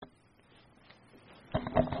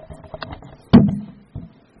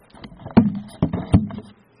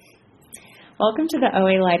Welcome to the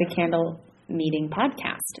OA Light a Candle Meeting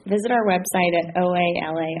podcast. Visit our website at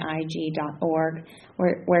oalaig.org,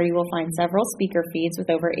 where you will find several speaker feeds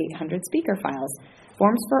with over 800 speaker files,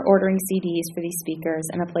 forms for ordering CDs for these speakers,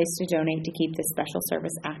 and a place to donate to keep this special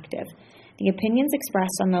service active. The opinions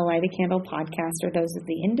expressed on the Light a Candle podcast are those of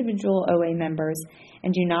the individual OA members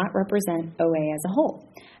and do not represent OA as a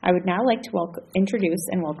whole. I would now like to introduce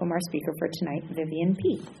and welcome our speaker for tonight, Vivian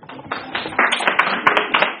P.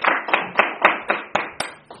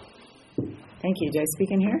 Thank you. Do I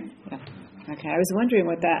speak in here? Yeah. Okay. I was wondering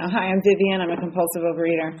what that... Hi, I'm Vivian. I'm a compulsive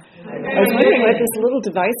overeater. I was wondering what this little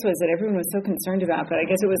device was that everyone was so concerned about, but I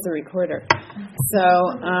guess it was the recorder. So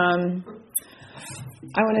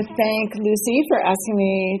I want to thank Lucy for asking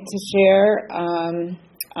me to share.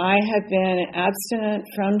 I have been abstinent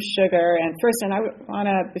from sugar, and I want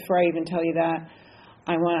to, before I even tell you that,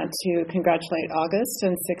 I want to congratulate August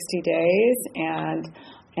on 60 days,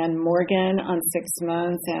 and Morgan on 6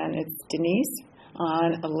 months, and it's Denise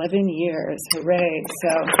on 11 years. Hooray. So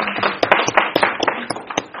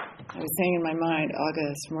I was saying in my mind,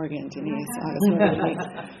 August, Morgan, Denise, August, Morgan, Denise.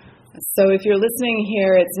 So if you're listening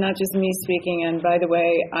here, it's not just me speaking. And by the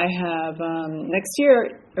way, I have next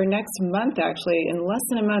month, actually, in less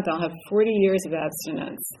than a month, I'll have 40 years of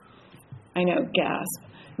abstinence. I know, gasp.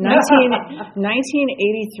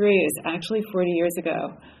 1983 is actually 40 years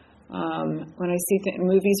ago. When I see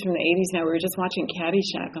movies from the 80s now, we were just watching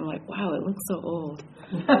Caddyshack. I'm like, wow, it looks so old.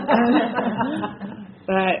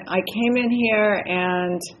 But I came in here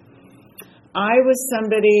and I was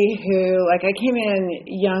somebody who, I came in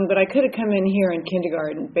young, but I could have come in here in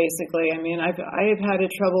kindergarten, basically. I mean, I've had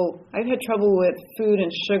trouble with food and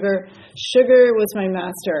sugar. Sugar was my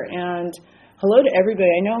master. And hello to everybody.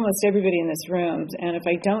 I know almost everybody in this room. And if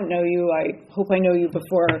I don't know you, I hope I know you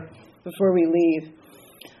before we leave.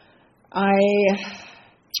 I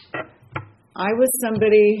was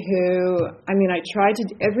somebody who, I tried to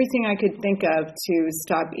do everything I could think of to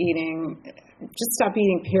stop eating,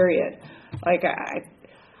 period. I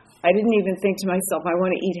didn't even think to myself, I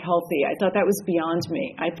want to eat healthy. I thought that was beyond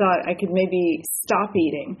me. I thought I could maybe stop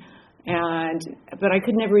eating, but I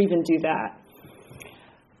could never even do that.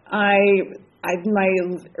 My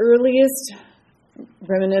earliest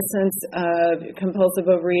reminiscence of compulsive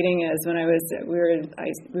overeating is when we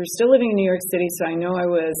were still living in New York City, so I know I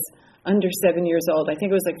was under 7 years old. I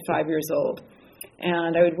think it was 5 years old.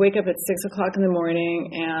 And I would wake up at 6 o'clock in the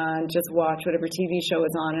morning and just watch whatever TV show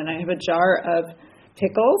was on. And I have a jar of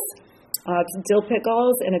pickles, dill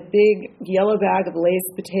pickles, and a big yellow bag of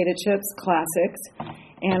Lay's potato chips, classics.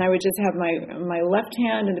 And I would just have my left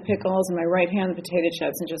hand in the pickles and my right hand in the potato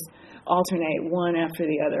chips and just alternate one after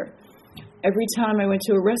the other. Every time I went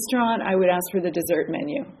to a restaurant, I would ask for the dessert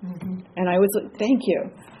menu. Mm-hmm. And I was thank you.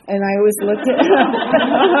 And I always looked at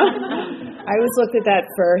that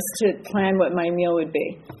first to plan what my meal would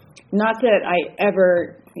be. Not that I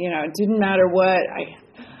ever, didn't matter what I ate.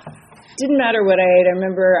 I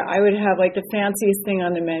remember I would have the fanciest thing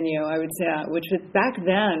on the menu, I would say, which back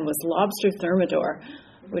then was lobster thermidor,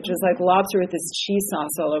 which was like lobster with this cheese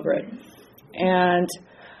sauce all over it. And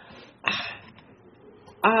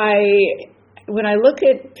when I look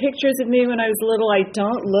at pictures of me when I was little, I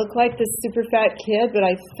don't look like this super fat kid, but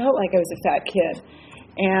I felt like I was a fat kid.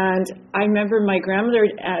 And I remember my grandmother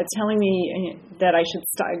telling me that I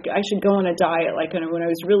should go on a diet, when I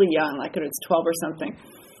was really young, when I was 12 or something.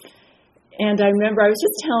 And I remember I was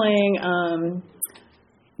just telling,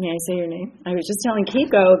 may I say your name? I was just telling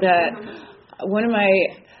Kiko that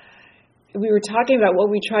we were talking about what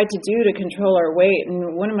we tried to do to control our weight,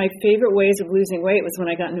 and one of my favorite ways of losing weight was when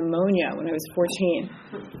I got pneumonia when I was 14.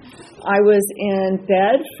 I was in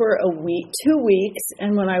bed for 2 weeks,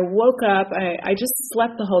 and when I woke up, I just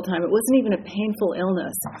slept the whole time. It wasn't even a painful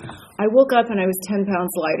illness. I woke up and I was 10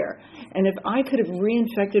 pounds lighter, and if I could have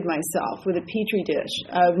reinfected myself with a petri dish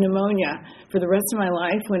of pneumonia for the rest of my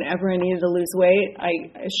life whenever I needed to lose weight, I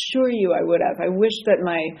assure you I would have. I wish that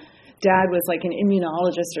my dad was an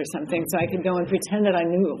immunologist or something, so I could go and pretend that I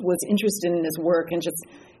was interested in his work and just,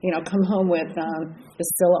 come home with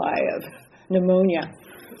bacilli of pneumonia.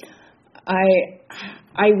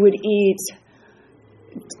 I would eat,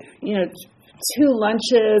 2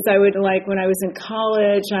 lunches. I would when I was in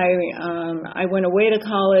college, I went away to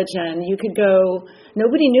college, and you could go.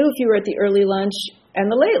 Nobody knew if you were at the early lunch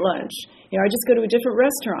and the late lunch. I just go to a different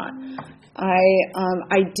restaurant.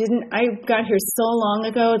 I got here so long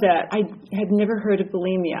ago that I had never heard of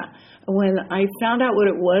bulimia. When I found out what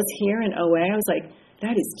it was here in OA, I was like,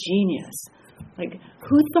 that is genius.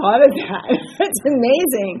 Who thought of that? It's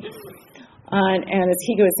amazing. And as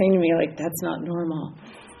Kiko was saying to me, that's not normal.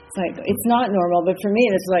 It's like, it's not normal, but for me,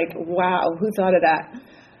 it's like, wow, who thought of that?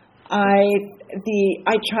 I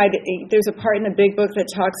tried, there's a part in the big book that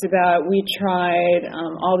talks about, we tried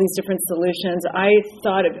all these different solutions. I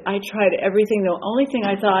tried everything. The only thing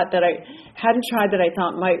I thought that I hadn't tried that I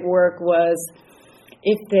thought might work was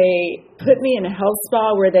if they put me in a health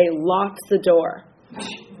spa where they locked the door.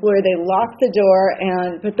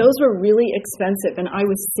 But those were really expensive, and I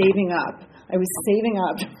was saving up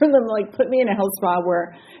for them, like, put me in a health spa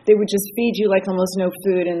where they would just feed you like almost no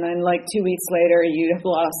food, and then like 2 weeks later you'd have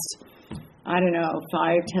lost, I don't know,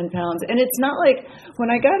 5-10 pounds. And it's not like, when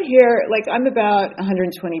I got here, like, I'm about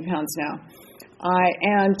 120 pounds now.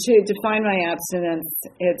 And to define my abstinence,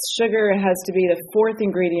 it's sugar has to be the fourth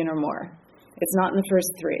ingredient or more. It's not in the first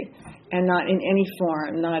three, and not in any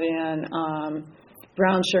form, not in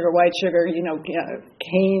brown sugar, white sugar,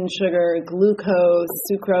 cane sugar, glucose,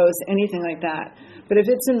 sucrose, anything like that. But if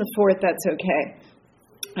it's in the fourth, that's okay.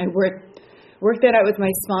 I worked that out with my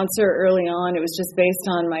sponsor early on. It was just based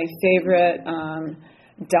on my favorite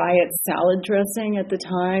diet salad dressing at the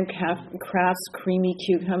time, Kraft's Creamy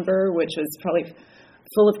Cucumber, which was probably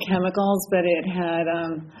full of chemicals, but it had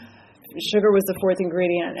sugar was the fourth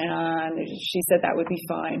ingredient, and she said that would be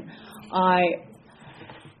fine.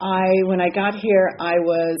 When I got here, I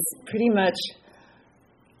was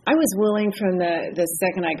willing from the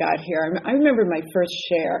second I got here. I remember my first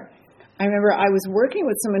share. I remember I was working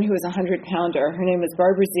with someone who was a 100-pounder. Her name was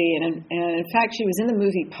Barbara Z, and in fact, she was in the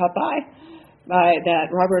movie Popeye that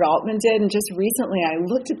Robert Altman did. And just recently, I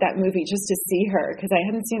looked at that movie just to see her because I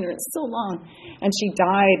hadn't seen her in so long. And she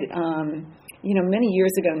died, many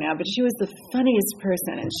years ago now. But she was the funniest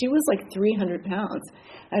person, and she was like 300 pounds.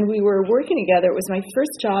 And we were working together. It was my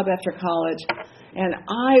first job after college, and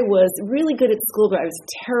I was really good at school, but I was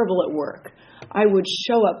terrible at work. I would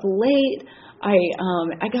show up late. I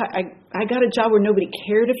got a job where nobody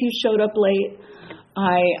cared if you showed up late.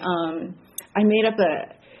 I made up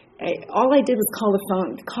all I did was call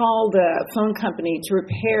the phone company to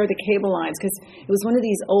repair the cable lines, because it was one of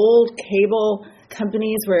these old cable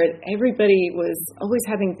companies where everybody was always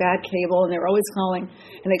having bad cable, and they were always calling,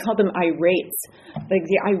 and they called them irates. Like,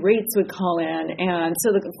 the irates would call in, and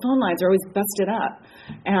so the phone lines are always busted up.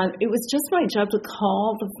 And it was just my job to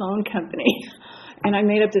call the phone company. And I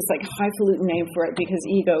made up this like highfalutin name for it because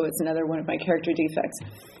ego is another one of my character defects.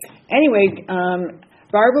 Anyway,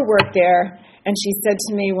 Barbara worked there, and she said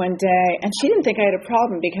to me one day, and she didn't think I had a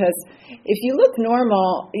problem, because if you look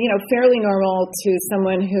normal, fairly normal to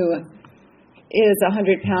someone who is a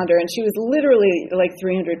 100-pounder, and she was literally like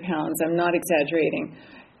 300 pounds, I'm not exaggerating.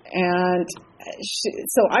 And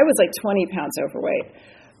so I was like 20 pounds overweight.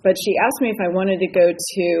 But she asked me if I wanted to go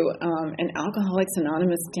to an Alcoholics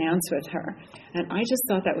Anonymous dance with her. And I just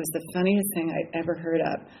thought that was the funniest thing I'd ever heard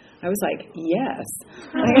of. I was like, yes.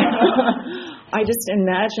 I just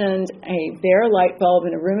imagined a bare light bulb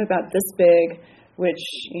in a room about this big, which,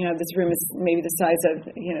 this room is maybe the size of,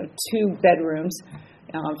 2 bedrooms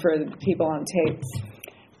for the people on tape.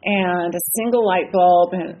 And a single light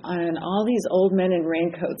bulb, and all these old men in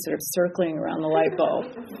raincoats that are circling around the light bulb.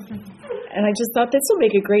 And I just thought, this will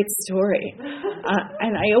make a great story.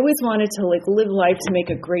 And I always wanted to live life to make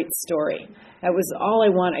a great story. That was all I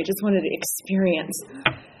wanted. I just wanted to experience.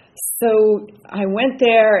 So I went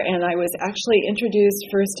there, and I was actually introduced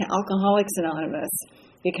first to Alcoholics Anonymous,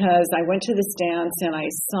 because I went to this dance and I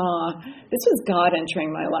saw, this was God entering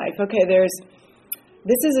my life. Okay,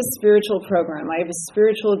 this is a spiritual program. I have a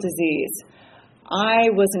spiritual disease. I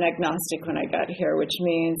was an agnostic when I got here, which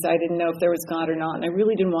means I didn't know if there was God or not, and I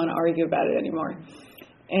really didn't want to argue about it anymore.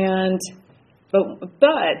 But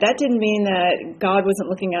that didn't mean that God wasn't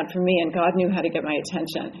looking out for me, and God knew how to get my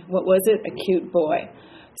attention. What was it? A cute boy.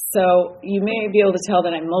 So you may be able to tell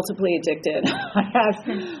that I'm multiply addicted.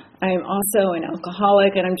 I am also an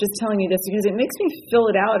alcoholic, and I'm just telling you this because it makes me fill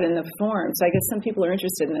it out in the form. So I guess some people are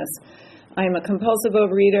interested in this. I'm a compulsive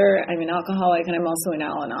overeater, I'm an alcoholic, and I'm also an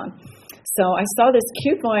Al-Anon. So I saw this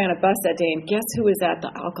cute boy on a bus that day, and guess who was at the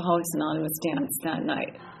Alcoholics Anonymous dance that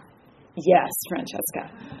night? Yes, Francesca.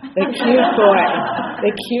 The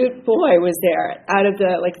cute boy was there. Out of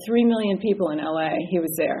the 3 million people in LA, he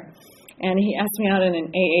was there. And he asked me out on an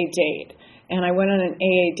AA date. And I went on an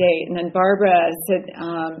AA date, and then Barbara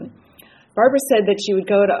said that she would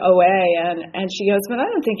go to OA, and she goes, but I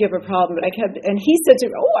don't think you have a problem. But and he said to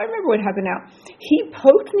her, I remember what happened now. He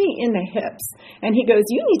poked me in the hips, and he goes,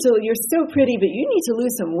 you're so pretty, but you need to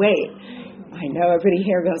lose some weight. I know, everybody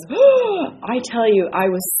here goes, I tell you,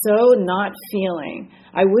 I was so not feeling.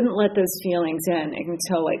 I wouldn't let those feelings in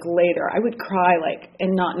until later. I would cry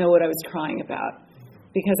and not know what I was crying about.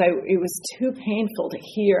 because it was too painful to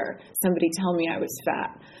hear somebody tell me I was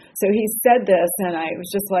fat. So he said this, and I was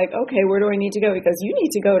just like, okay, where do I need to go? He goes, you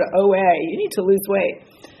need to go to OA. You need to lose weight.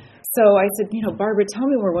 So I said, Barbara, tell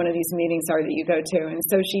me where one of these meetings are that you go to. And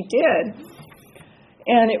so she did.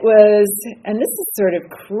 And it was, and this is sort of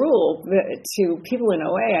cruel to people in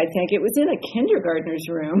OA, I think, it was in a kindergartner's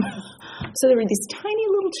room. So there were these tiny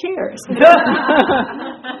little chairs.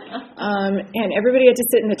 And everybody had to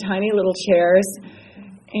sit in the tiny little chairs.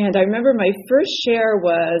 And I remember my first share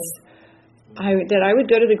was that I would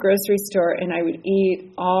go to the grocery store and I would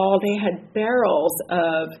eat they had barrels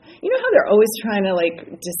of, how they're always trying to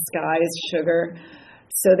disguise sugar?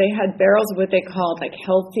 So they had barrels of what they called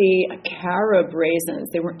healthy carob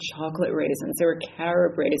raisins. They weren't chocolate raisins, they were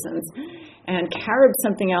carob raisins. And carob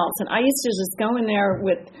something else. And I used to just go in there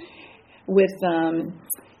with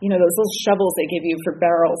those little shovels they give you for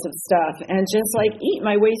barrels of stuff and just eat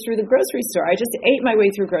my way through the grocery store. I just ate my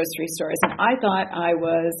way through grocery stores, and I thought I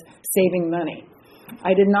was saving money.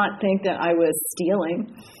 I did not think that I was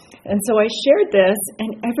stealing. And so I shared this,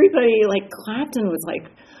 and everybody clapped and was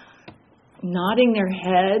nodding their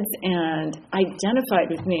heads and identified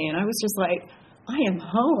with me. And I was just like, I am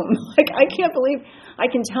home. I can't believe I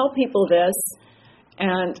can tell people this.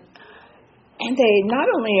 And they, not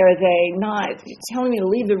only are they not telling me to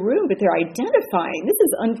leave the room, but they're identifying. This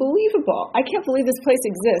is unbelievable. I can't believe this place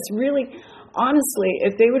exists. Really, honestly,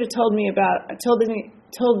 if they would have told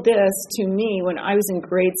this to me when I was in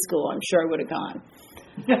grade school, I'm sure I would have gone.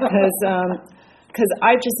 Because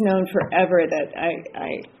I've just known forever that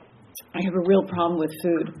I have a real problem with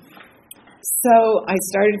food. So I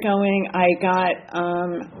started going. I got,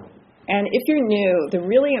 and if you're new, the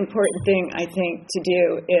really important thing I think to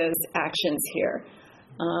do is actions here.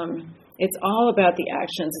 It's all about the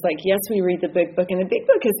actions. Yes, we read the Big Book, and the Big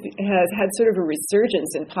Book has had sort of a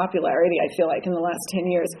resurgence in popularity, I feel like, in the last 10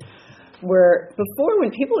 years. Where before,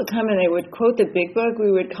 when people would come and they would quote the Big Book,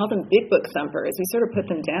 we would call them Big Book thumpers. We sort of put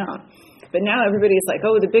them down. But now everybody's like,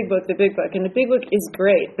 oh, the Big Book, the Big Book. And the Big Book is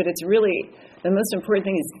great, but it's really, the most important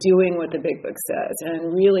thing is doing what the Big Book says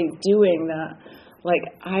and really doing that.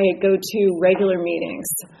 I go to regular meetings.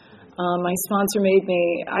 My sponsor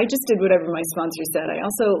I just did whatever my sponsor said. I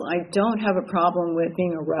don't have a problem with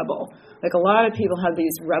being a rebel. A lot of people have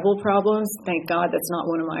these rebel problems. Thank God that's not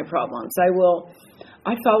one of my problems.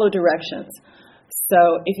 I follow directions. So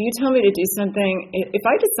if you tell me to do something, if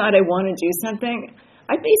I decide I want to do something,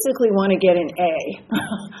 I basically want to get an A.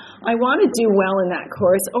 I want to do well in that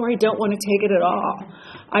course, or I don't want to take it at all.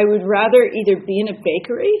 I would rather either be in a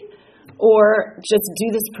bakery or just do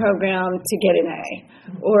this program to get an A,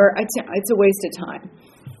 or it's a waste of time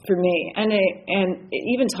for me. And it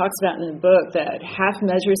even talks about in the book that half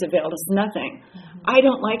measures avail us nothing. I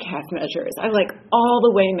don't like half measures. I like all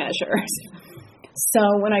the way measures. So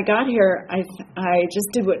when I got here, I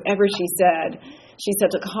just did whatever she said. She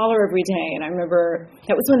said to call her every day, and I remember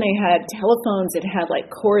that was when they had telephones that had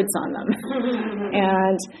cords on them,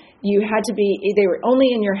 and you had to they were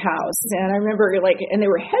only in your house, and I remember and they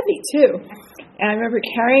were heavy too, and I remember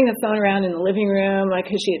carrying the phone around in the living room,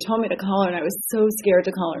 because she had told me to call her, and I was so scared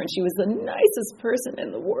to call her, and she was the nicest person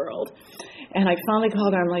in the world, and I finally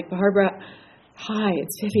called her. I'm like, Barbara, hi,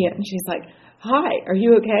 it's Vivian, and she's like, hi, are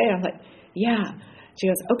you okay? I'm like, yeah. She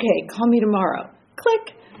goes, okay, call me tomorrow.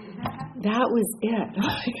 Click. That was it.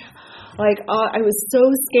 I was so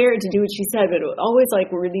scared to do what she said, but it was always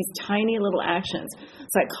were these tiny little actions.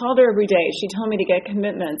 So I called her every day. She told me to get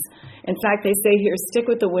commitments. In fact, they say here, stick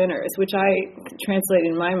with the winners, which I translate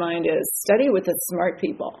in my mind as study with the smart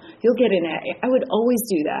people. You'll get an A. I would always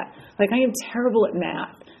do that. I am terrible at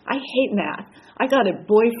math. I hate math. I got a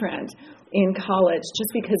boyfriend in college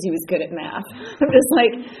just because he was good at math. I'm just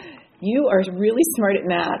you are really smart at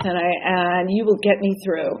math, and you will get me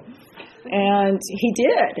through. And he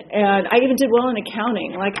did. And I even did well in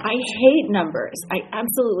accounting. I hate numbers. I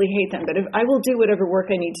absolutely hate them. But I will do whatever work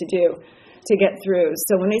I need to do to get through.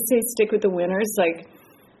 So when they say stick with the winners,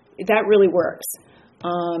 that really works.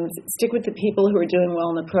 Stick with the people who are doing well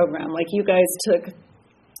in the program. You guys took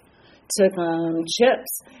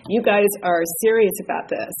chips. You guys are serious about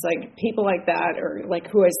this. People like that are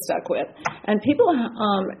who I stuck with. And people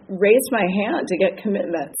raised my hand to get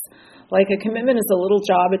commitments. A commitment is a little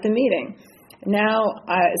job at the meeting. Now,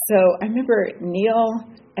 so I remember Neil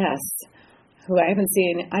S., who I haven't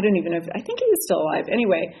seen, I don't even know I think he was still alive.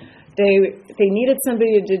 Anyway, they needed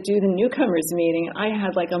somebody to do the newcomers meeting. I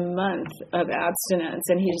had a month of abstinence,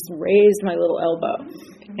 and he just raised my little elbow.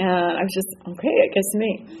 And I was just, okay, I guess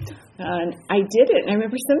me. And I did it. And I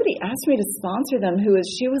remember somebody asked me to sponsor them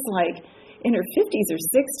she was in her 50s or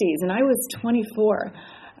 60s, and I was 24.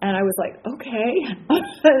 And I was like, okay.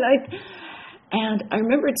 And I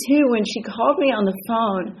remember, too, when she called me on the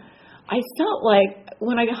phone, I felt like,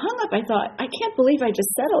 when I hung up, I thought, I can't believe I just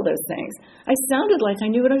said all those things. I sounded like I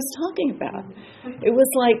knew what I was talking about. It was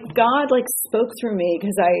like God, spoke through me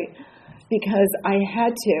because I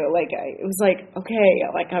had to. It was like, okay,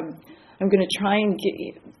 I'm going to try and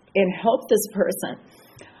help this person.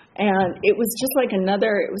 And it was just like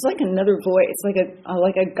another voice, like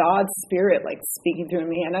a God spirit, speaking through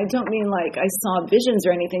me. And I don't mean I saw visions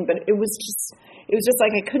or anything, but it was just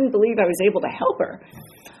like I couldn't believe I was able to help her.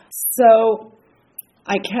 So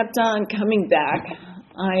I kept on coming back.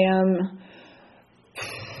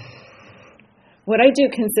 What I do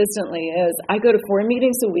consistently is I go to 4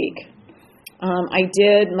 meetings a week. I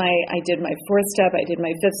did my 4th step. I did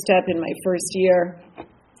my 5th step in my first year.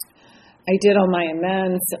 I did all my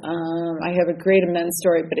amends. I have a great amends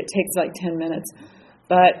story, but it takes 10 minutes.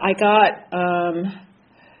 But I got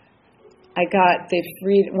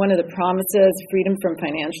one of the promises, freedom from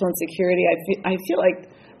financial insecurity. I feel like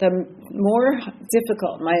the more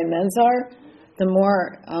difficult my amends are, the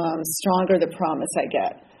more stronger the promise I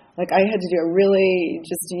get. I had to do a really,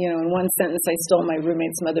 in one sentence, I stole my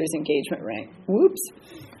roommate's mother's engagement ring. Whoops.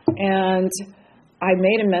 And I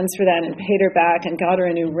made amends for that and paid her back and got her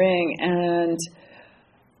a new ring. And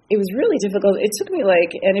it was really difficult. It took me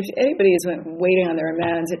and if anybody is waiting on their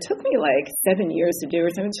amends, it took me 7 years to do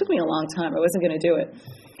it. It took me a long time. I wasn't going to do it.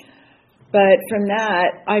 But from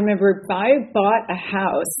that, I remember I bought a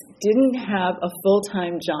house, didn't have a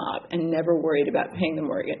full-time job, and never worried about paying the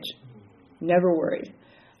mortgage. Never worried.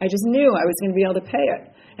 I just knew I was going to be able to pay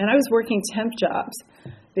it. And I was working temp jobs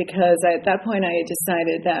because at that point I had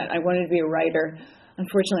decided that I wanted to be a writer.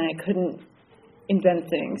 Unfortunately, I couldn't invent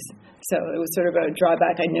things. So it was sort of a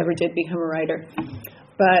drawback. I never did become a writer.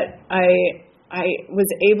 But I was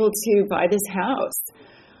able to buy this house.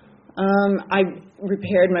 I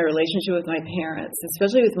repaired my relationship with my parents,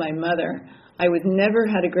 especially with my mother. I never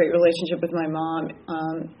had a great relationship with my mom.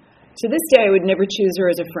 To this day, I would never choose her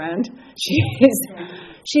as a friend.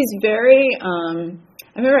 She's very,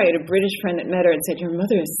 I remember I had a British friend that met her and said, "Your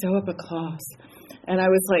mother is so upper class." And I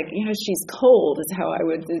was like, she's cold is how I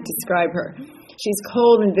would describe her. She's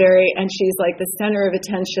cold and she's like the center of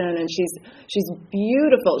attention, and she's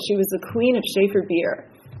beautiful. She was the queen of Schaefer beer,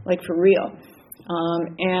 for real.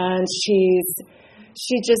 And she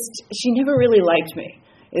never really liked me.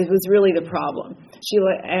 It was really the problem.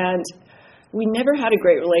 And we never had a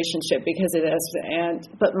great relationship because of this.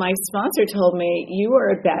 But my sponsor told me, "You are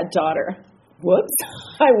a bad daughter." Whoops.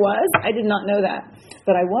 I did not know that.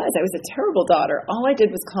 But I was a terrible daughter. All I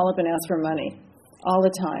did was call up and ask for money all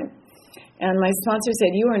the time. And my sponsor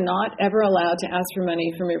said, "You are not ever allowed to ask for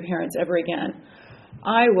money from your parents ever again."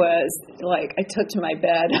 I was I took to my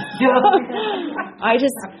bed.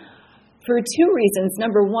 For 2 reasons.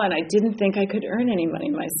 Number one, I didn't think I could earn any money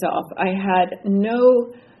myself. I had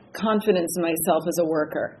no confidence in myself as a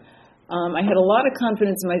worker. I had a lot of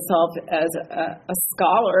confidence in myself as a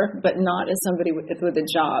scholar, but not as somebody with a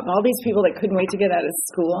job. All these people that couldn't wait to get out of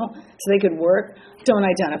school so they could work don't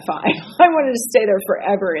identify. I wanted to stay there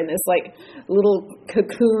forever in this little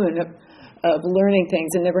cocoon of learning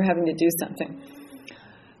things and never having to do something.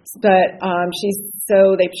 But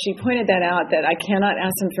she pointed that out, that I cannot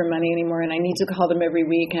ask them for money anymore, and I need to call them every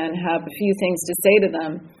week and have a few things to say to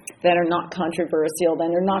them that are not controversial,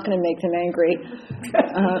 then they're not going to make them angry.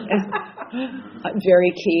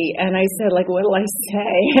 Very key. And I said, what'll I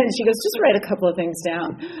say? And she goes, "Just write a couple of things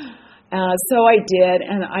down." So I did,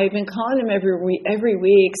 and I've been calling them every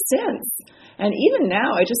week since. And even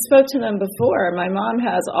now, I just spoke to them before. My mom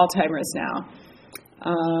has Alzheimer's now.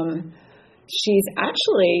 She's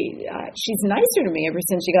nicer to me ever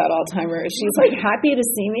since she got Alzheimer's. She's happy to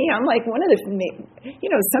see me. I'm one of the,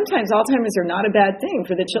 sometimes Alzheimer's are not a bad thing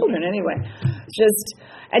for the children anyway.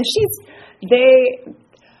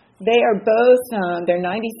 They are both, they're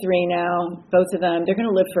 93 now, both of them. They're going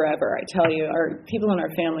to live forever, I tell you. Our people in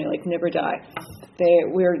our family never die.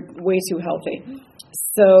 We're way too healthy.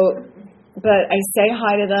 But I say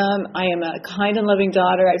hi to them. I am a kind and loving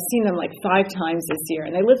daughter. I've seen them 5 times this year,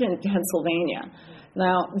 and they live in Pennsylvania.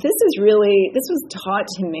 Now, this was taught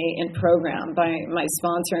to me in program by my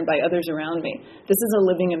sponsor and by others around me. This is a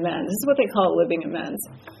living amends. This is what they call a living amends.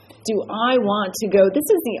 Do I want to go? This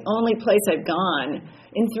is the only place I've gone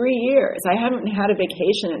in 3 years. I haven't had a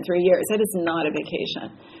vacation in 3 years. That is not a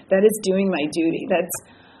vacation. That is doing my duty.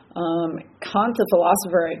 Kant, the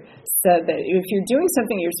philosopher, said that if you're doing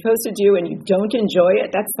something you're supposed to do and you don't enjoy it,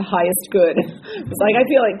 that's the highest good. It's like, I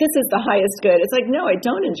feel like this is the highest good. It's like, no, I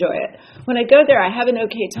don't enjoy it. When I go there, I have an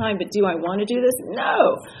okay time, but do I want to do this?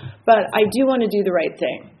 No. But I do want to do the right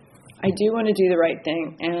thing. I do want to do the right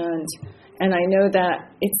thing, and I know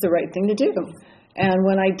that it's the right thing to do. And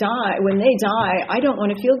when they die, I don't want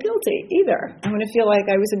to feel guilty either. I want to feel like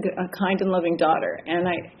I was a kind and loving daughter, and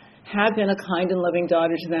I have been a kind and loving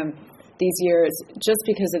daughter to them these years just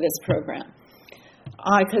because of this program.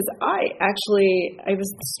 Because I have a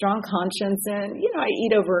strong conscience, and, I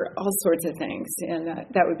eat over all sorts of things, and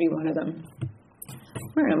that would be one of them.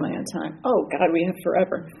 Where am I on time? Oh, God, we have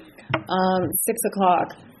forever. 6:00.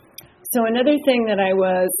 So another thing that I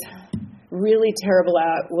was really terrible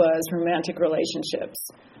at was romantic relationships.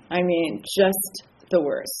 I mean, just the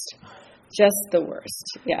worst. Just the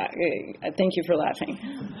worst. Yeah, thank you for laughing.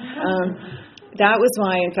 That was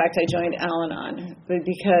why, in fact, I joined Al-Anon,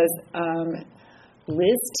 because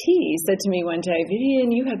Liz T said to me one day,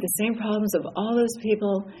 Vivian, you have the same problems of all those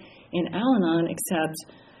people in Al-Anon, except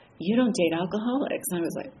you don't date alcoholics. And I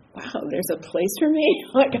was like, wow, there's a place for me?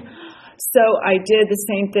 So I did the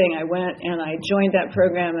same thing. I went and I joined that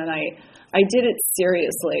program, and I did it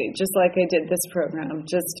seriously, just like I did this program.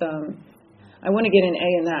 I want to get an A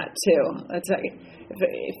in that, too. That's like,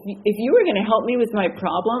 if you were going to help me with my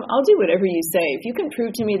problem, I'll do whatever you say. If you can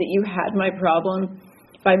prove to me that you had my problem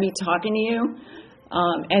by me talking to you,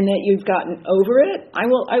 and that you've gotten over it, I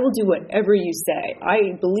will do whatever you say.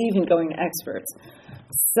 I believe in going to experts.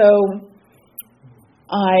 So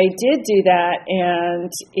I did do that,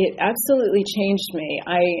 and it absolutely changed me.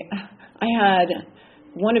 I had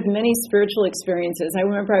one of many spiritual experiences. I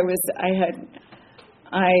remember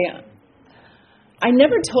I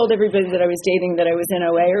never told everybody that I was dating that I was in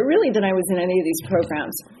OA, or really that I was in any of these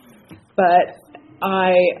programs. But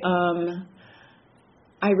I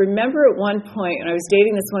remember at one point when I was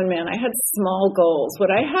dating this one man, I had small goals.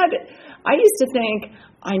 I used to think,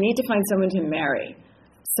 I need to find someone to marry.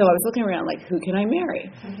 So I was looking around like, who can I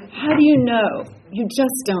marry? How do you know? You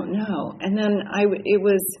just don't know. And then it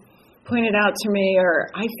was pointed out to me, or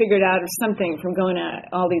I figured out or something from going to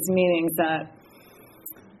all these meetings, that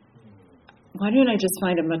why don't I just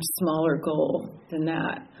find a much smaller goal than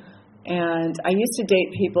that? And I used to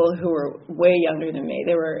date people who were way younger than me.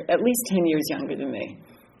 They were at least 10 years younger than me,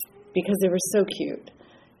 because they were so cute.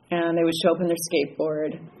 And they would show up on their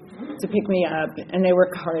skateboard to pick me up, and they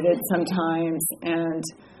work hearted sometimes, and,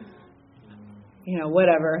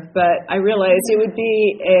 whatever. But I realized it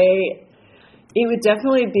would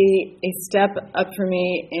definitely be a step up for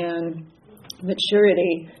me in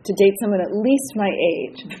maturity to date someone at least my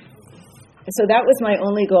age. So that was my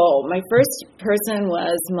only goal. My first person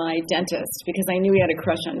was my dentist, because I knew he had a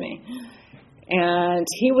crush on me. And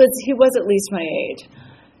he was at least my age.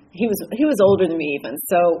 He was older than me even.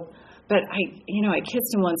 So, but I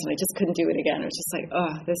kissed him once and I just couldn't do it again. It was just like,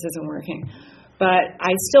 oh, this isn't working. But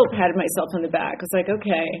I still patted myself on the back. I was like,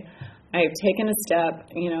 okay, I've taken a step.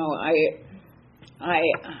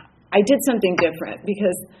 I did something different,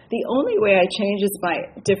 because the only way I change is by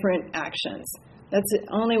different actions. That's the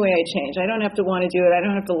only way I change. I don't have to want to do it. I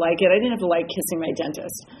don't have to like it. I didn't have to like kissing my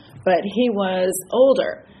dentist. But he was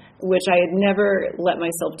older, which I had never let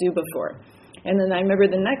myself do before. And then I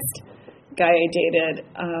remember the next guy I dated,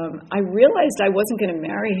 I realized I wasn't going to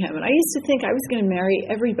marry him. And I used to think I was going to marry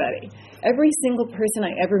everybody. Every single person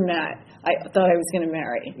I ever met, I thought I was going to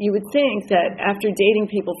marry. You would think that after dating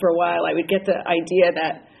people for a while, I would get the idea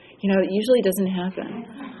that, it usually doesn't happen.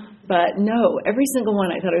 But no, every single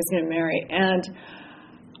one I thought I was going to marry. And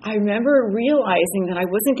I remember realizing that I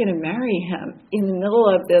wasn't going to marry him in the middle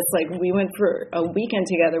of this. Like, we went for a weekend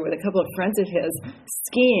together with a couple of friends of his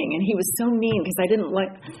skiing, and he was so mean because I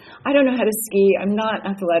don't know how to ski. I'm not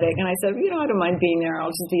athletic. And I said, I don't mind being there.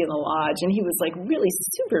 I'll just be in the lodge. And he was like really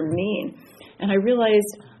super mean. And I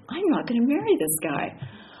realized I'm not going to marry this guy.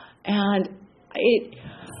 And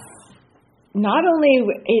not only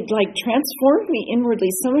it transformed me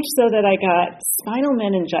inwardly, so much so that I got spinal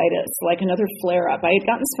meningitis, like another flare-up. I had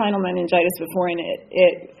gotten spinal meningitis before, and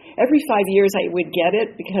it every 5 years I would get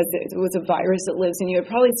it because it was a virus that lives in you.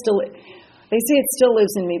 It probably still, they say it still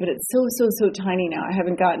lives in me, but it's so tiny now. I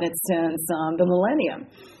haven't gotten it since the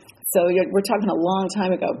millennium. So we're talking a long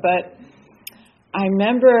time ago. But I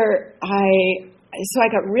remember I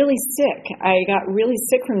got really sick. I got really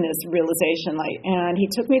sick from this realization, and he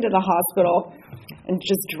took me to the hospital and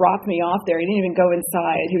just dropped me off there. He didn't even go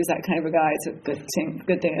inside. He was that kind of a guy. It's a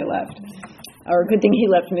good thing I left, or good thing he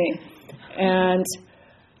left me. And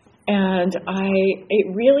it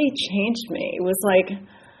really changed me. It was like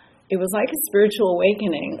it was like a spiritual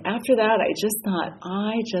awakening. After that, I just thought,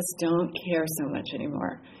 I just don't care so much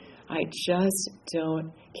anymore. I just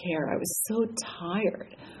don't care. I was so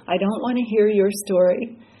tired. I don't want to hear your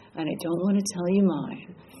story, and I don't want to tell you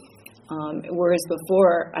mine. Whereas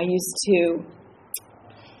before, I used to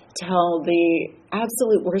tell the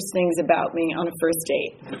absolute worst things about me on a first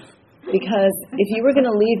date. Because if you were going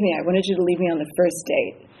to leave me, I wanted you to leave me on the first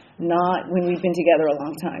date, not when we'd been together a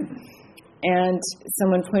long time. And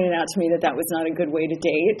someone pointed out to me that was not a good way to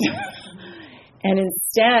date. And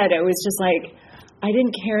instead, it was just like, I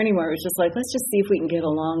didn't care anymore. It was just like, let's just see if we can get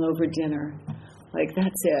along over dinner. Like,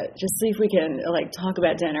 that's it. Just see if we can, talk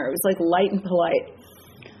about dinner. It was, light and polite.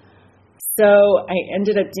 So I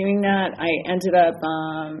ended up doing that. I ended up,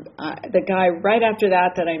 the guy right after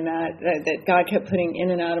that I met, that God kept putting in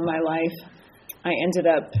and out of my life, I ended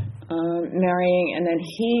up marrying, and then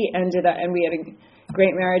he ended up, and we had a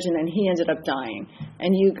great marriage, and then he ended up dying.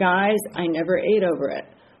 And you guys, I never ate over it.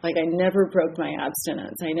 I never broke my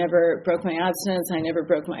abstinence. I never broke my abstinence. I never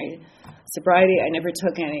broke my sobriety. I never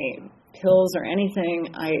took any pills or anything.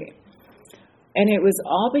 And it was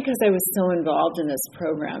all because I was so involved in this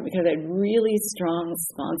program, because I had really strong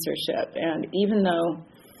sponsorship. And even though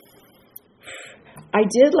I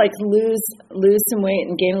did lose some weight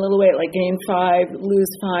and gain a little weight, gain 5, lose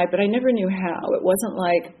 5, but I never knew how. It wasn't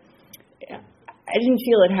I didn't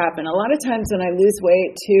feel it happen. A lot of times when I lose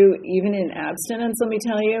weight too, even in abstinence, let me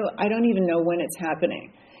tell you, I don't even know when it's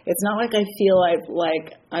happening. It's not like I feel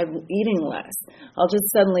I'm eating less. I'll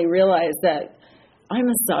just suddenly realize that I'm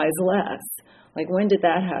a size less. When did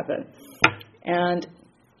that happen? And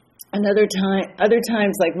other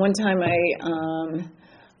times, one time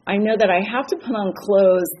I know that I have to put on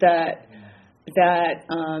clothes that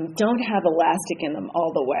don't have elastic in them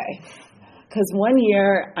all the way. Because one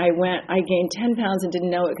year I gained 10 pounds and didn't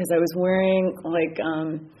know it because I was wearing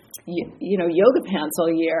yoga pants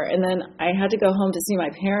all year. And then I had to go home to see my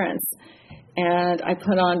parents, and I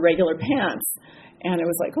put on regular pants. And I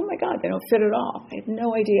was like, oh my God, they don't fit at all. I had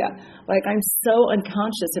no idea. I'm so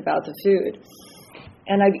unconscious about the food.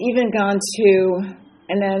 And I've even gone to,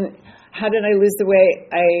 and then how did I lose the weight?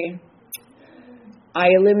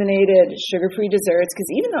 I eliminated sugar-free desserts, because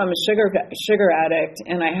even though I'm a sugar addict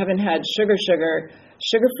and I haven't had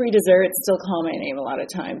sugar-free desserts still call my name a lot of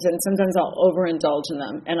times. And sometimes I'll overindulge in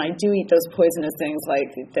them. And I do eat those poisonous things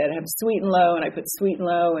that have sweet and low, and I put sweet and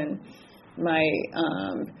low, and my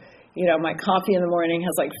my coffee in the morning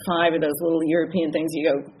has 5 of those little European things. You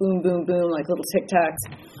go boom, boom, boom, like little Tic Tacs.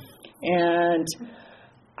 And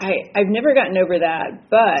I've never gotten over that.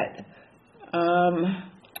 But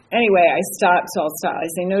anyway, I stopped, so I'll stop. I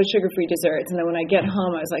say no sugar-free desserts. And then when I get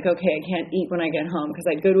home, I was like, okay, I can't eat when I get home, because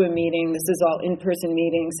I'd go to a meeting. This is all in-person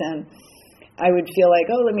meetings. And I would feel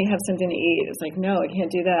let me have something to eat. It's no, I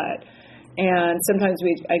can't do that. And sometimes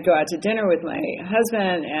I'd go out to dinner with my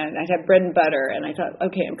husband, and I'd have bread and butter, and I thought,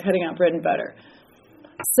 okay, I'm cutting out bread and butter.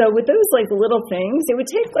 So with those little things, it would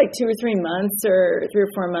take 2 or 3 months or 3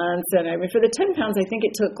 or 4 months, and for the 10 pounds, I think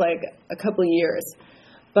it took a couple of years.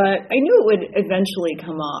 But I knew it would eventually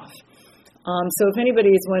come off. So if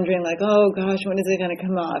anybody is wondering, oh gosh, when is it going to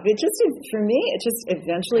come off? For me, it just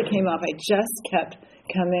eventually came off. I just kept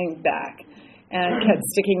coming back and kept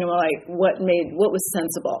sticking to what was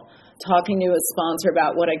sensible. Talking to a sponsor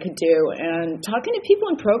about what I could do, and talking to people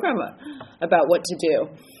in program about what to do.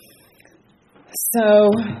 So,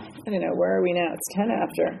 I don't know, where are we now? It's 10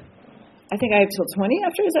 after. I think I have till 20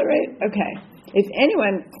 after, is that right? Okay. If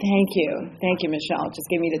anyone, thank you, Michelle, just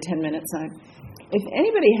gave me the 10-minute sign. If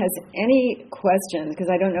anybody has any questions, because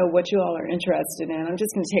I don't know what you all are interested in, I'm just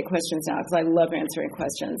going to take questions now, because I love answering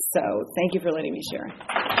questions. So, thank you for letting me share.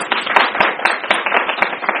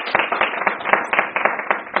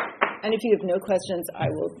 And if you have no questions, I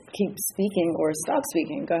will keep speaking or stop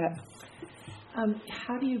speaking. Go ahead.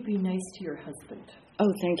 How do you be nice to your husband?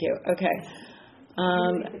 Oh, thank you. Okay.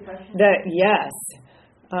 Yes.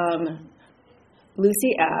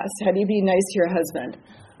 Lucy asked, how do you be nice to your husband?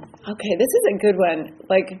 Okay, this is a good one.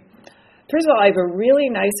 First of all, I have a really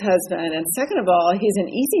nice husband, and second of all, he's an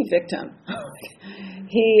easy victim.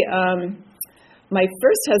 My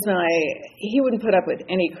first husband, he wouldn't put up with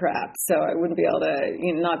any crap, so I wouldn't be able to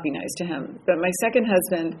not be nice to him. But my second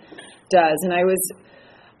husband does, and I just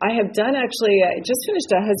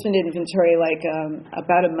finished a husband inventory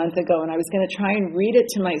about a month ago, and I was going to try and read it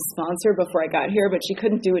to my sponsor before I got here, but she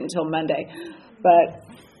couldn't do it until Monday. But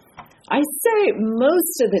I say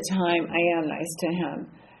most of the time I am nice to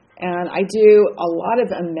him, and I do a lot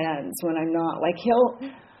of amends when I'm not.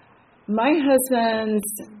 My husband's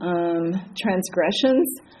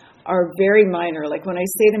transgressions are very minor. When I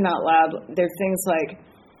say them out loud, they're things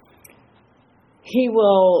he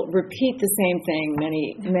will repeat the same thing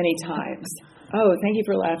many, many times. Oh, thank you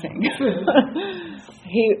for laughing.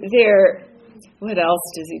 What else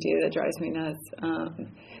does he do that drives me nuts?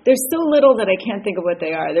 There's so little that I can't think of what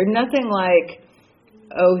they are. They're nothing like,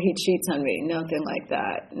 oh, he cheats on me. Nothing like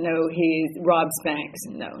that. No, he robs banks.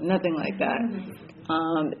 No, nothing like that.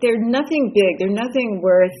 They're nothing big. They're nothing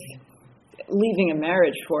worth leaving a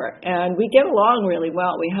marriage for. And we get along really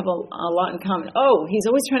well. We have a lot in common. Oh, he's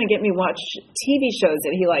always trying to get me watch TV shows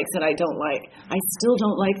that he likes that I don't like. I still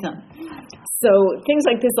don't like them. So things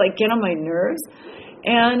like this like get on my nerves.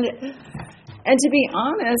 And to be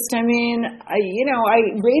honest, I mean, I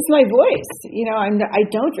raise my voice. I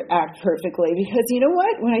don't act perfectly because you know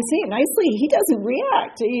what? When I say it nicely, he doesn't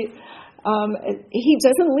react. He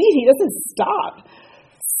doesn't leave. He doesn't stop.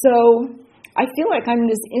 So I feel like I'm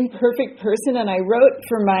this imperfect person, and I wrote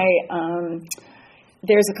for my,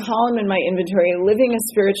 there's a column in my inventory, living a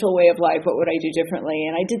spiritual way of life, what would I do differently?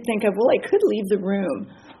 And I did think of, well, I could leave the room.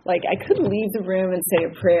 Like, I could leave the room and say a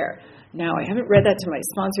prayer. Now, I haven't read that to my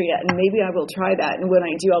sponsor yet, and maybe I will try that. And when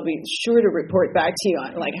I do, I'll be sure to report back to you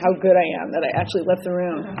on, like, how good I am that I actually left the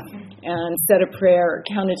room and said a prayer or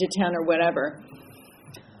counted to 10 or whatever.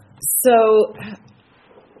 So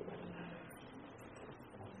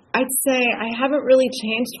I'd say I haven't really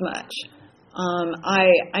changed much. I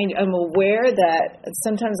am aware that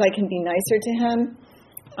sometimes I can be nicer to him.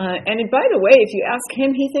 And by the way, if you ask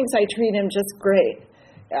him, he thinks I treat him just great.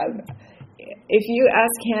 If you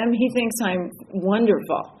ask him, he thinks I'm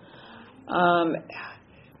wonderful.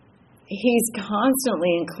 He's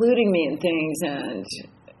constantly including me in things, and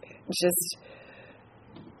just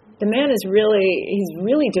the man he's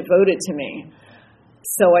really devoted to me.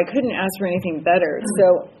 So I couldn't ask for anything better.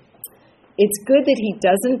 So it's good that he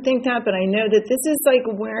doesn't think that, but I know that this is like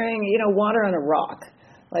wearing, water on a rock.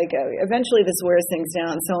 Like eventually this wears things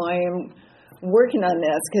down. So I am working on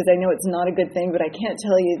this because I know it's not a good thing, but I can't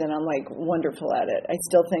tell you that I'm like wonderful at it. I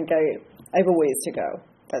still think I have a ways to go.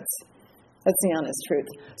 That's the honest truth.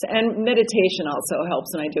 So, and meditation also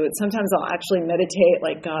helps when I do it. Sometimes I'll actually meditate,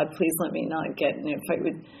 like, God, please let me not get in a fight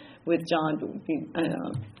with John,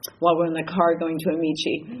 while we're in the car going to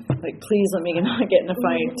Amici. Like, please let me not get in a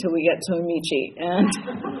fight till we get to Amici. And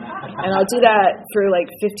I'll do that for like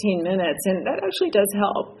 15 minutes, and that actually does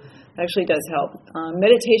help.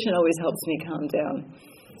 Meditation always helps me calm down.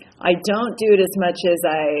 I don't do it as much as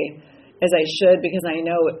I should because I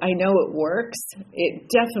know it works. It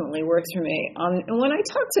definitely works for me. And when I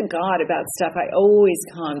talk to God about stuff, I always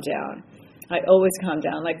calm down.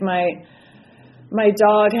 Like my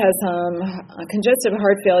dog has congestive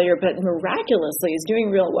heart failure, but miraculously is doing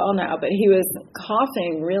real well now. But he was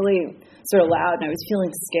coughing really sort of loud, and I was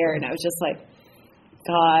feeling scared. And I was just like,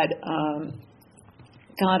 God,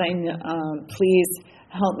 please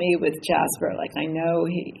help me with Jasper. Like, I know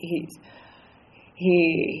he's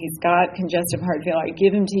got congestive heart failure. I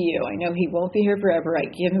give him to you. I know he won't be here forever. I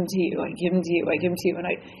give him to you. And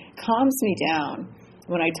it calms me down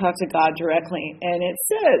when I talk to God directly. And it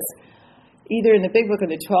says, either in the Big Book or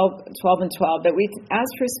the 12 and 12, that we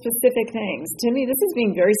ask for specific things. To me, this is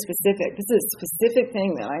being very specific. This is a specific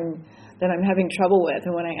thing that I'm having trouble with.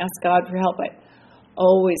 And when I ask God for help, it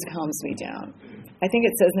always calms me down. I think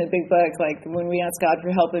it says in the Big Book, like, when we ask God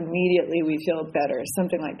for help, immediately we feel better.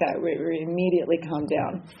 Something like that. We immediately calm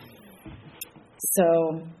down.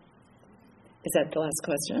 So, is that the last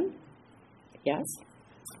question? Yes?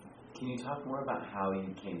 Can you talk more about how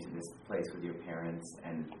you came to this place with your parents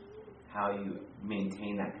and how you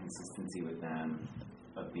maintain that consistency with them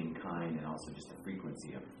of being kind and also just the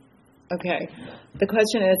frequency of it? Okay. The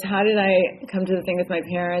question is, how did I come to the thing with my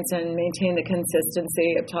parents and maintain the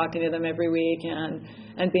consistency of talking to them every week and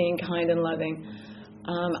being kind and loving?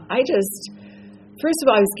 First of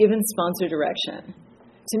all, I was given sponsor direction.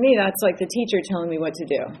 To me, that's like the teacher telling me what to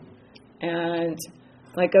do. And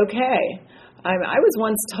like, okay. I was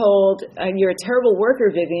once told, you're a terrible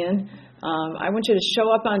worker, Vivian. I want you to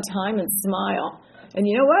show up on time and smile. And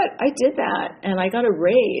you know what? I did that, and I got a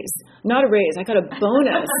raise. Not a raise, I got a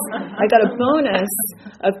bonus. I got a bonus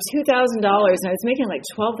of $2,000, and I was making like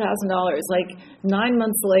 $12,000, like 9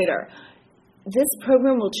 months later. This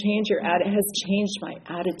program will change it has changed my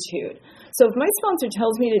attitude. So if my sponsor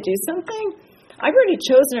tells me to do something, I've already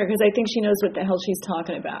chosen her because I think she knows what the hell she's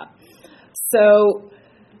talking about. So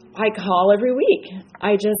I call every week.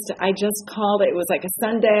 I just called. It was like a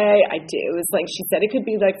Sunday. It was like she said it could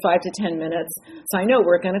be like 5 to 10 minutes. So I know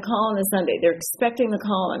we're going to call on a Sunday. They're expecting the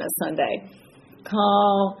call on a Sunday.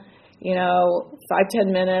 Call, 5-10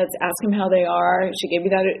 minutes, ask them how they are. She gave me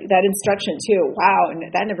that instruction too. Wow, and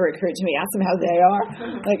that never occurred to me. Ask them how they are.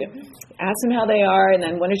 Ask them how they are, and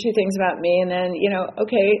then one or two things about me, and then,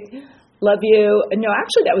 okay, love you. No,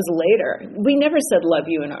 actually, that was later. We never said love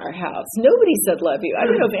you in our house. Nobody said love you. I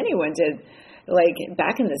don't know if anyone did.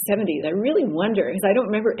 Back in the 70s, I really wonder, because I don't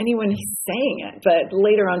remember anyone saying it, but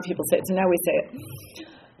later on people say it, so now we say it.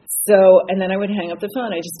 So, and then I would hang up the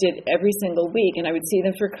phone. I just did every single week, and I would see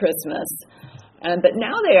them for Christmas. But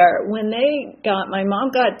now my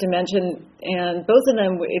mom got dementia, and both of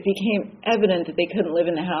them, it became evident that they couldn't live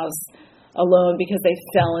in the house alone because they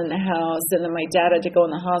fell in the house, and then my dad had to go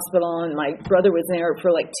in the hospital, and my brother was there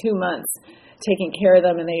for 2 months taking care of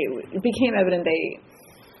them, and it became evident they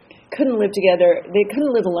couldn't live together. They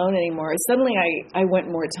couldn't live alone anymore. Suddenly I went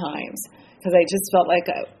more times because I just felt like,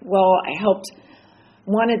 I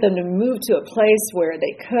wanted them to move to a place where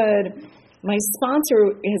they could. My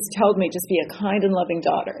sponsor has told me just be a kind and loving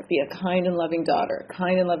daughter. Be a kind and loving daughter.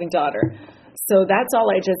 Kind and loving daughter. So that's all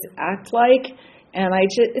I just act like. And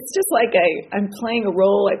it's just like I'm playing a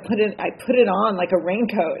role. I put it on like a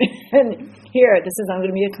raincoat. And I'm going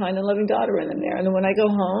to be a kind and loving daughter when I'm there. And then when I go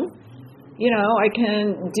home, I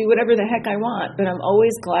can do whatever the heck I want, but I'm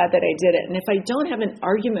always glad that I did it. And if I don't have an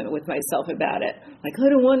argument with myself about it, I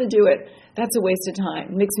don't want to do it, that's a waste of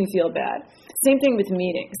time. It makes me feel bad. Same thing with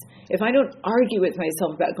meetings. If I don't argue with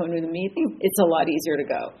myself about going to the meeting, it's a lot easier to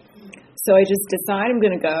go. So I just decide I'm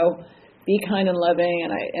going to go, be kind and loving,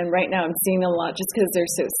 and right now I'm seeing them a lot just because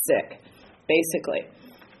they're so sick, basically.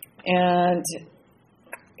 And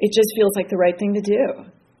it just feels like the right thing to do.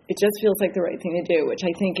 It just feels like the right thing to do, which I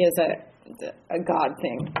think is a God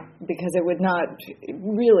thing, because it would not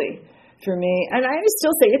really, for me, and I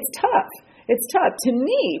still say it's tough. It's tough. To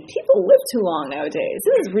me, people live too long nowadays.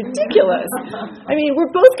 This is ridiculous. I mean,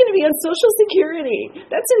 we're both going to be on Social Security.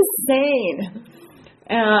 That's insane.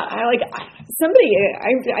 I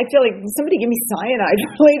feel like somebody give me cyanide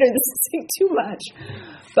later. This is too much.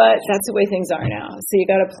 But that's the way things are now. So you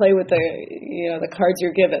got to play with the cards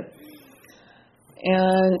you're given.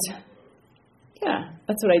 And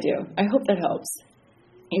that's what I do. I hope that helps.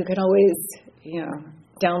 You can always,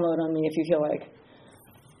 download on me if you feel like.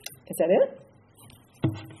 Is that it?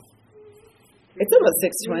 It's almost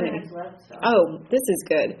 6:20. Oh, this is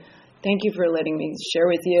good. Thank you for letting me share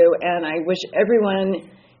with you. And I wish everyone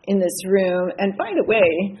in this room, and by the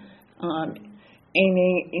way,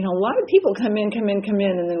 Amy, a lot of people come in,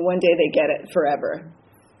 and then one day they get it forever.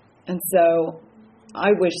 And so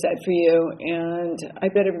I wish that for you, and I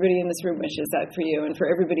bet everybody in this room wishes that for you. And for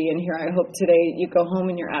everybody in here, I hope today you go home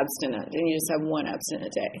and you're abstinent, and you just have one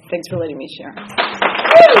abstinent day. Thanks for letting me share.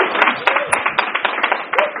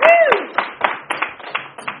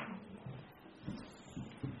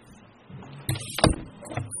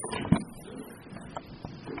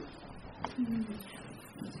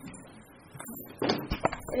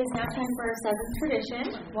 It is now time for our seventh tradition.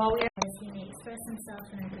 While we are As he may express himself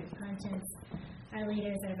in our good conscience, our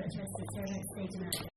leaders are but trusted servants, they do not